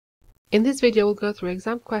In this video, we'll go through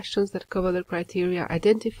exam questions that cover the criteria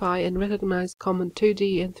identify and recognize common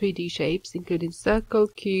 2D and 3D shapes, including circle,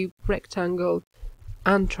 cube, rectangle,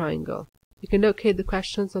 and triangle. You can locate the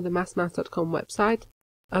questions on the mathsmath.com website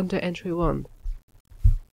under Entry 1.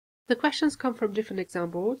 The questions come from different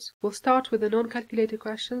exam boards. We'll start with the non-calculated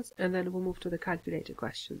questions and then we'll move to the calculated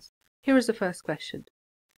questions. Here is the first question.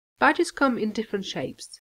 Badges come in different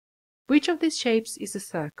shapes. Which of these shapes is a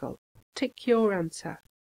circle? Tick your answer.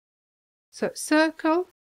 So circle,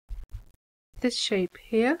 this shape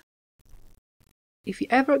here. If you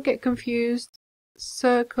ever get confused,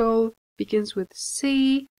 circle begins with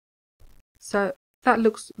C, so that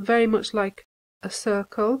looks very much like a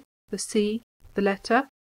circle, the C, the letter,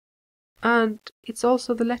 and it's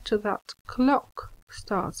also the letter that clock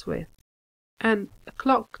starts with, and a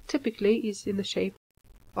clock typically is in the shape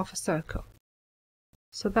of a circle,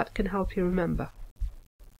 so that can help you remember.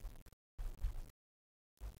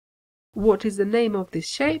 What is the name of this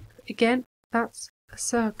shape? Again, that's a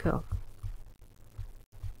circle.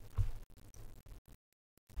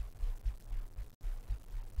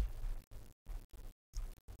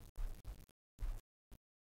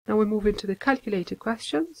 Now we move into the calculated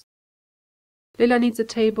questions. Lila needs a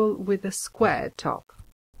table with a square top.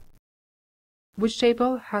 Which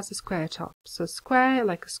table has a square top? So square,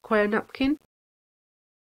 like a square napkin.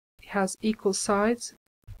 It has equal sides,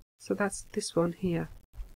 so that's this one here.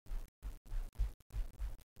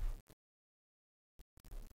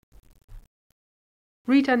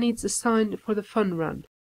 Rita needs a sign for the fun run.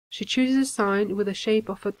 She chooses a sign with the shape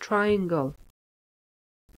of a triangle.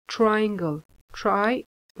 Triangle. Tri,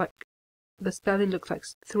 like the spelling looks like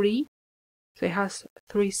 3. So it has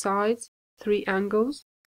 3 sides, 3 angles.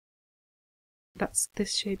 That's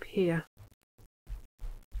this shape here.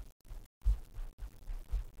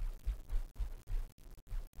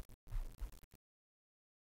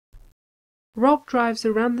 Rob drives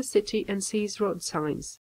around the city and sees road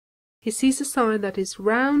signs. He sees a sign that is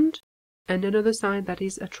round and another sign that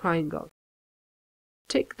is a triangle.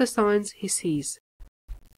 Tick the signs he sees.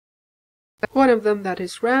 One of them that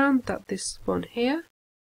is round, that's this one here,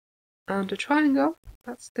 and a triangle,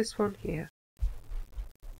 that's this one here.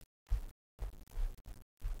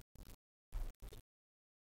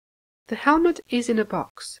 The helmet is in a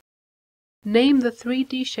box. Name the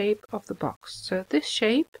 3D shape of the box. So this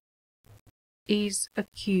shape is a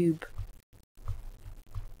cube.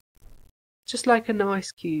 Just like an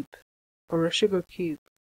ice cube or a sugar cube.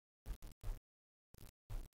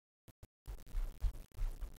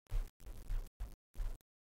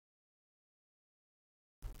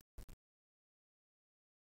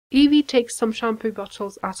 Evie takes some shampoo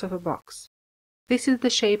bottles out of a box. This is the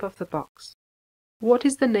shape of the box. What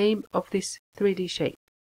is the name of this 3D shape?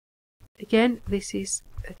 Again, this is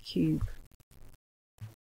a cube.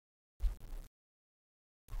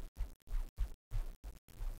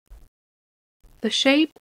 The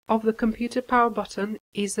shape of the computer power button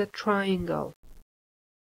is a triangle.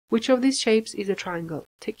 Which of these shapes is a triangle?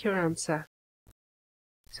 Tick your answer.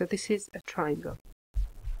 So this is a triangle.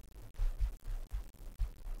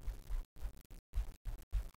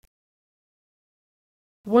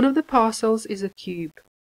 One of the parcels is a cube.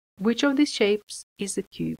 Which of these shapes is a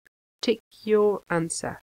cube? Tick your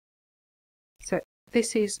answer. So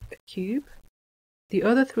this is a cube. The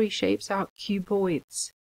other 3 shapes are cuboids.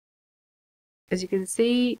 As you can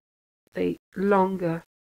see, they're longer.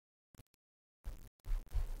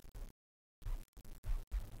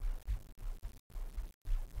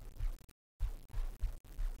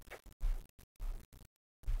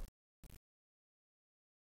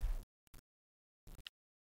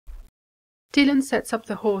 Dylan sets up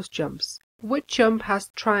the horse jumps. Which jump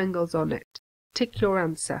has triangles on it? Tick your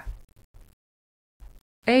answer.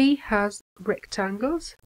 A has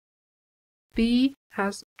rectangles. B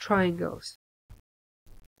has triangles.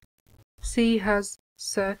 C has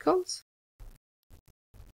circles.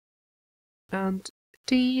 And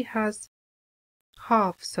D has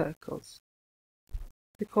half circles.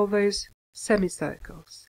 We call those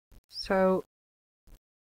semicircles. So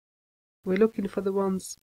we're looking for the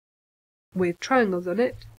ones with triangles on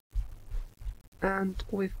it, and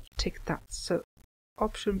we've ticked that, so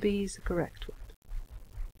option B is the correct one.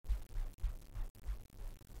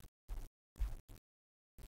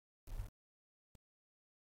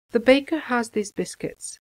 The baker has these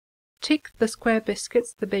biscuits. Tick the square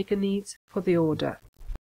biscuits the baker needs for the order.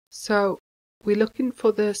 So we're looking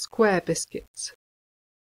for the square biscuits,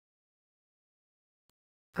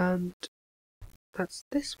 and that's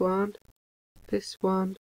this one, this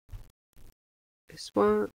one, this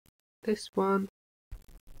one, this one,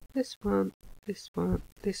 this one, this one,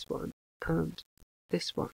 this one, and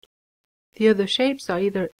this one. The other shapes are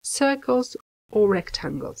either circles or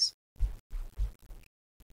rectangles.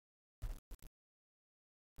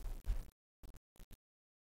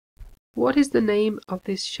 What is the name of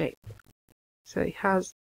this shape? So it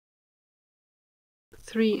has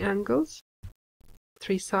 3 angles,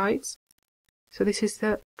 3 sides. So this is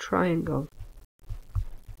the triangle.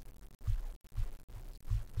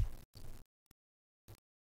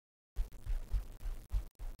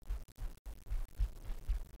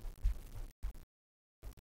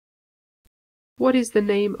 What is the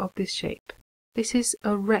name of this shape? This is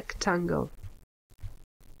a rectangle.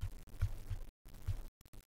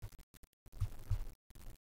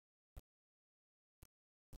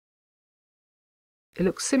 It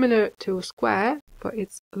looks similar to a square, but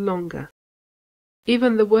it's longer.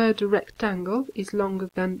 Even the word rectangle is longer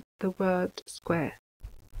than the word square.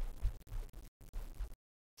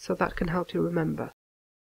 So that can help you remember.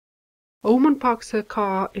 A woman parks her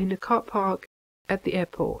car in a car park at the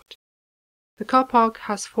airport. The car park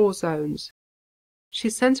has 4 zones. She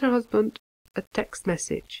sends her husband a text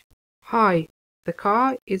message. Hi, the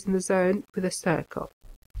car is in the zone with a circle.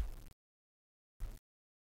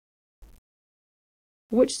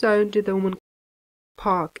 Which zone did the woman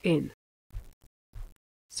park in?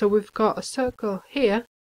 So we've got a circle here,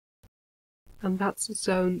 and that's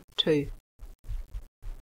zone 2.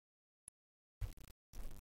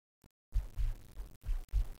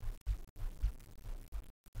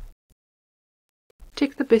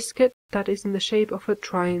 Tick the biscuit that is in the shape of a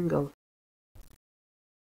triangle.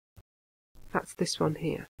 That's this one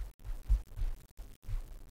here.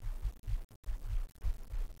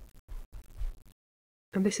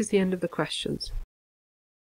 And this is the end of the questions.